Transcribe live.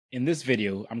In this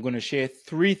video, I'm going to share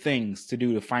 3 things to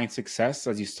do to find success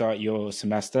as you start your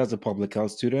semester as a public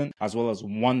health student, as well as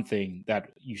 1 thing that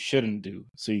you shouldn't do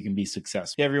so you can be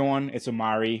successful. Hey everyone, it's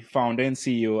Omari, founder and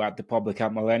CEO at the Public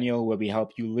Health Millennial, where we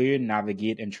help you learn,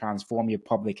 navigate, and transform your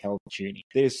public health journey.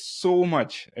 There's so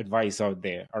much advice out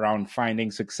there around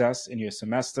finding success in your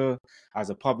semester as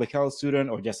a public health student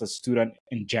or just a student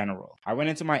in general. I went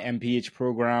into my MPH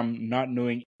program not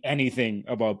knowing anything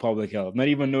about public health, not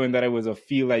even knowing that it was a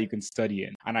field that you can study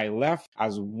in. And I left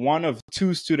as one of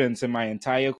 2 students in my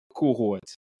entire cohort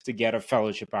to get a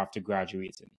fellowship after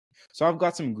graduating. So I've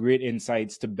got some great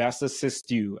insights to best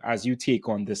assist you as you take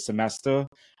on this semester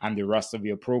and the rest of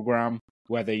your program,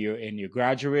 whether you're in your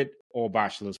graduate or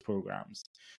bachelor's programs.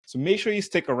 So make sure you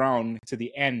stick around to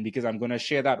the end because I'm going to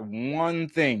share that 1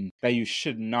 thing that you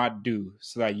should not do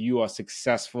so that you are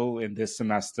successful in this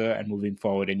semester and moving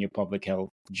forward in your public health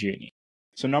journey.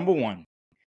 So number 1,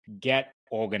 get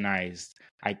organized.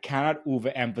 I cannot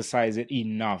overemphasize it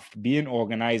enough. Being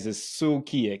organized is so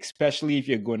key, especially if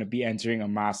you're going to be entering a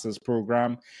master's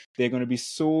program. There are going to be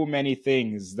so many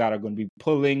things that are going to be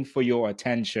pulling for your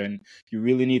attention. You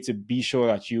really need to be sure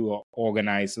that you are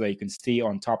organized so that you can stay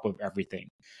on top of everything.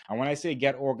 And when I say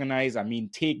get organized, I mean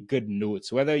take good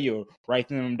notes. Whether you're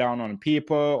writing them down on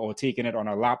paper or taking it on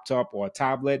a laptop or a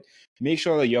tablet, make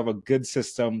sure that you have a good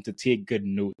system to take good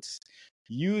notes.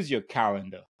 Use your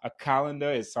calendar. A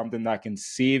calendar is something that can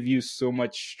save you so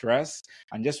much stress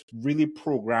and just really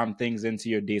program things into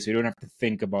your day so you don't have to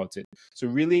think about it. So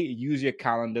really use your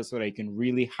calendar so that you can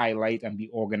really highlight and be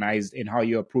organized in how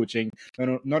you're approaching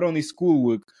not only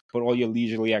schoolwork, but all your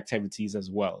leisurely activities as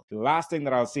well. The last thing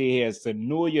that I'll say here is to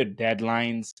know your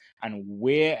deadlines and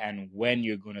where and when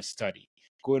you're going to study.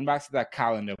 Going back to that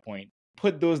calendar point,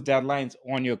 put those deadlines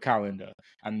on your calendar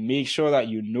and make sure that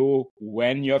you know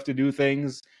when you have to do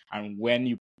things and when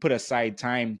you put aside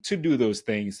time to do those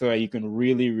things so that you can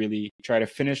really try to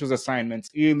finish those assignments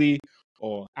early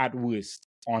or at worst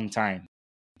on time.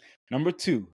 Number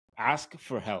 2, ask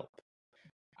for help.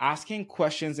 Asking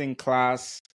questions in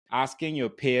class, asking your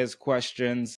peers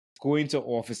questions, going to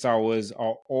office hours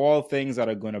are all things that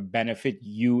are going to benefit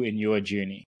you in your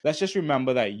journey. Let's just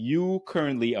remember that you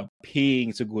currently are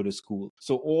paying to go to school.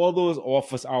 So all those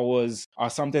office hours are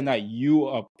something that you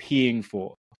are paying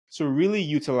for. So really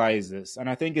utilize this. And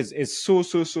I think it's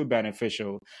so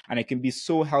beneficial. And it can be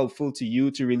so helpful to you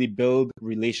to really build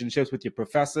relationships with your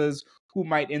professors who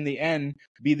might in the end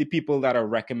be the people that are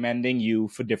recommending you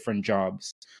for different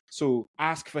jobs. So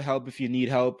ask for help if you need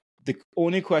help. The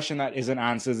only question that isn't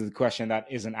answered is the question that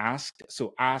isn't asked.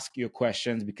 So ask your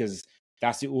questions because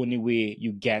that's the only way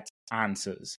you get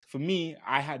answers. For me,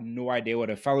 I had no idea what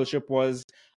a fellowship was.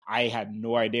 I had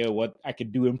no idea what I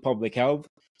could do in public health.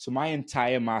 So my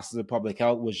entire master's of public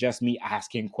health was just me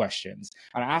asking questions.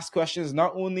 And I asked questions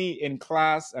not only in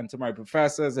class and to my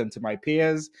professors and to my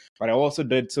peers, but I also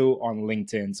did so on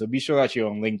LinkedIn. So be sure that you're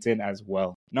on LinkedIn as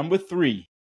well. Number 3,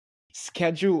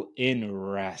 schedule in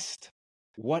rest.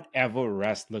 Whatever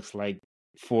rest looks like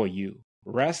for you.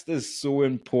 Rest is so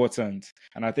important.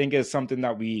 And I think it's something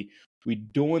that we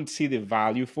don't see the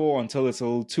value for until it's a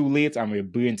little too late and we're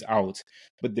burnt out.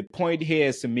 But the point here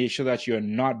is to make sure that you're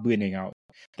not burning out,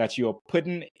 that you're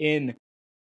putting in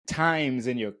times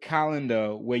in your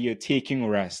calendar where you're taking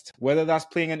rest, whether that's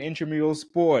playing an intramural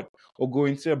sport or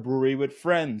going to a brewery with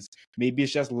friends. Maybe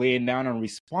it's just laying down and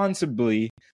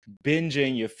responsibly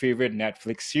binging your favorite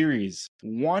Netflix series.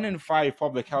 1 in 5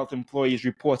 public health employees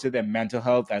reported their mental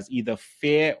health as either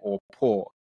fair or poor.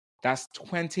 That's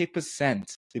 20%.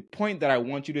 The point that I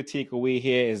want you to take away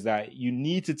here is that you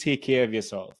need to take care of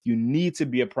yourself. You need to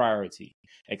be a priority,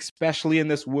 especially in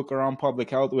this work around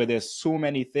public health where there's so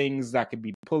many things that could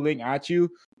be pulling at you.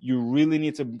 You really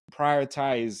need to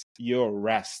prioritize your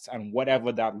rest and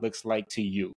whatever that looks like to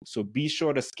you. So be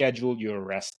sure to schedule your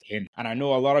rest in. And I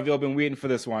know a lot of you have been waiting for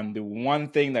this one. The 1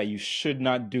 thing that you should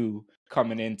not do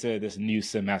coming into this new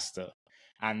semester.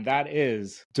 And that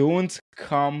is, don't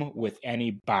come with any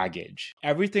baggage.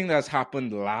 Everything that's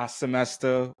happened last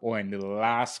semester or in the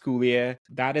last school year,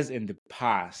 that is in the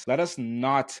past. Let us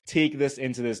not take this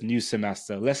into this new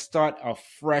semester. Let's start a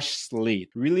fresh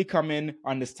slate. Really come in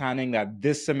understanding that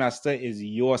this semester is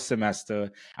your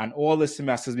semester and all the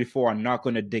semesters before are not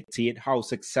going to dictate how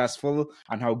successful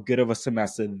and how good of a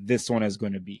semester this one is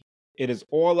going to be. It is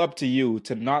all up to you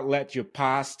to not let your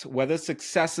past, whether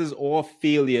successes or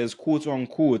failures, quote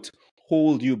unquote,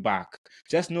 hold you back.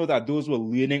 Just know that those were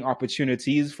learning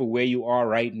opportunities for where you are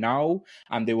right now,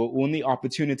 and they were only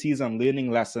opportunities and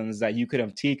learning lessons that you could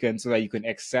have taken so that you can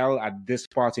excel at this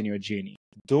part in your journey.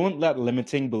 Don't let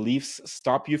limiting beliefs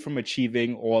stop you from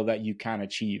achieving all that you can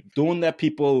achieve. Don't let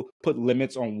people put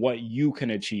limits on what you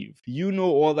can achieve. You know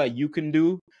all that you can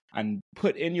do, and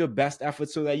put in your best effort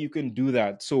so that you can do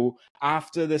that. So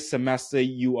after this semester,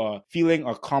 you are feeling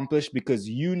accomplished because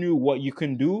you knew what you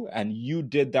can do and you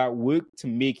did that work to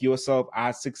make yourself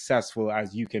as successful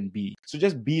as you can be. So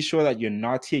just be sure that you're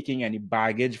not taking any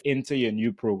baggage into your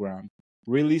new program.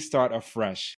 Really start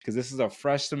afresh, because this is a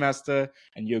fresh semester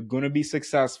and you're going to be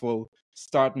successful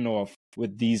starting off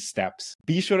with these steps.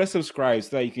 Be sure to subscribe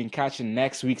so that you can catch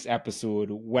next week's episode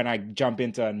when I jump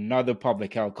into another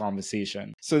public health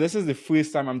conversation. So this is the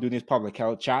first time I'm doing these public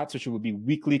health chats, which will be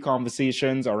weekly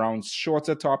conversations around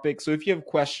shorter topics. So if you have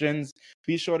questions,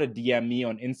 be sure to DM me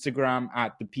on Instagram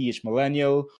at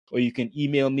 @thephmillennial, or you can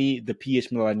email me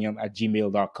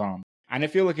thephmillennial@gmail.com. And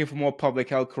if you're looking for more public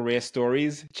health career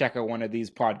stories, check out one of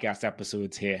these podcast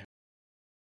episodes here.